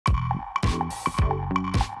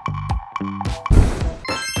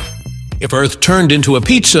If Earth turned into a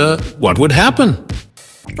pizza, what would happen?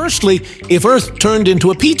 Firstly, if Earth turned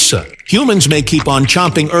into a pizza, humans may keep on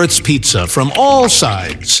chomping Earth's pizza from all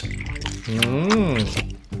sides.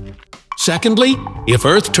 Secondly, if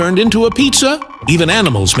Earth turned into a pizza, even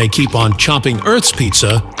animals may keep on chomping Earth's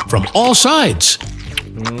pizza from all sides.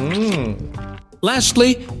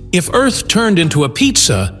 Lastly, if Earth turned into a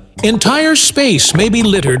pizza, entire space may be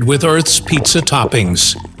littered with Earth's pizza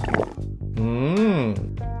toppings.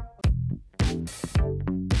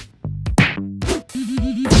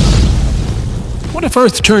 What if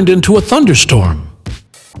Earth turned into a thunderstorm?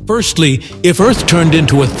 Firstly, if Earth turned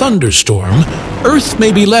into a thunderstorm, Earth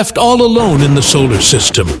may be left all alone in the solar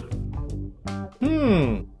system.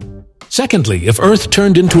 Secondly, if Earth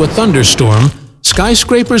turned into a thunderstorm,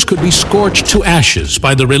 skyscrapers could be scorched to ashes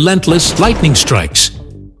by the relentless lightning strikes.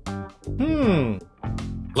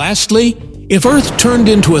 Lastly, if Earth turned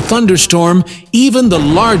into a thunderstorm, even the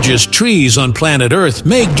largest trees on planet Earth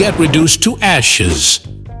may get reduced to ashes.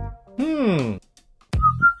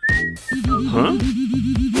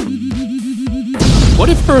 What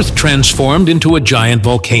if Earth transformed into a giant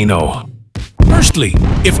volcano? Firstly,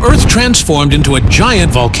 if Earth transformed into a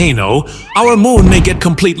giant volcano, our moon may get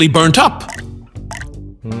completely burnt up.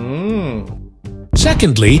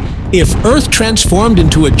 Secondly, if Earth transformed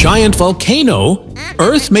into a giant volcano,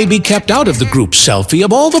 Earth may be kept out of the group selfie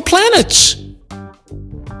of all the planets.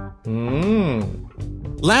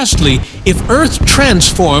 Lastly, if Earth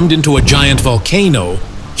transformed into a giant volcano,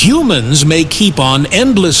 humans may keep on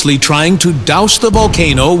endlessly trying to douse the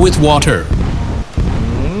volcano with water.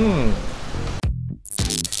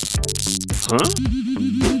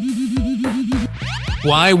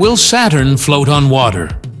 Why will Saturn float on water?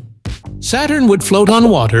 Saturn would float on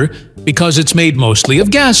water because it's made mostly of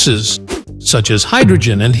gases, such as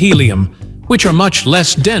hydrogen and helium, which are much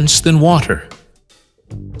less dense than water.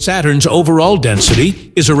 Saturn's overall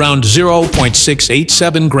density is around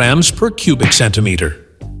 0.687 grams per cubic centimeter,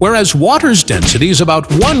 whereas water's density is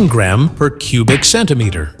about 1 gram per cubic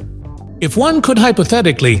centimeter. If one could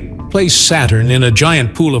hypothetically place Saturn in a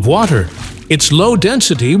giant pool of water, its low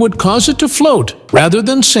density would cause it to float rather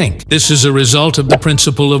than sink. This is a result of the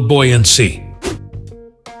principle of buoyancy.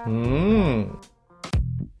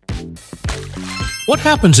 What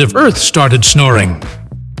happens if Earth started snoring?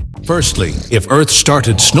 Firstly, if Earth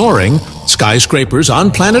started snoring, skyscrapers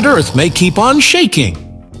on planet Earth may keep on shaking.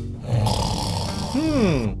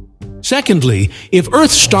 Secondly, if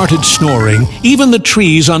Earth started snoring, even the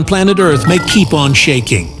trees on planet Earth may keep on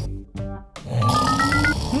shaking.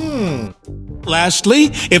 Lastly,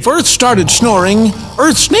 if Earth started snoring,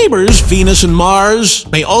 Earth's neighbors, Venus and Mars,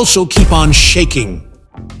 may also keep on shaking.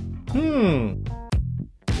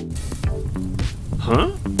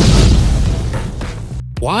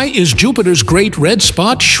 Why is Jupiter's Great Red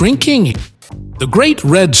Spot shrinking? The Great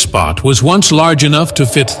Red Spot was once large enough to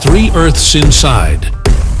fit 3 Earths inside.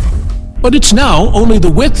 But it's now only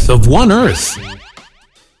the width of 1 Earth.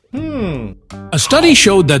 A study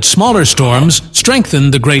showed that smaller storms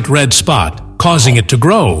strengthen the Great Red Spot, causing it to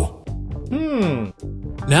grow.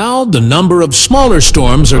 Now the number of smaller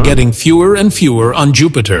storms are getting fewer and fewer on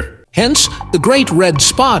Jupiter. Hence, the Great Red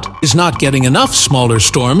Spot is not getting enough smaller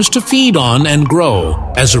storms to feed on and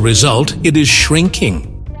grow. As a result, it is shrinking.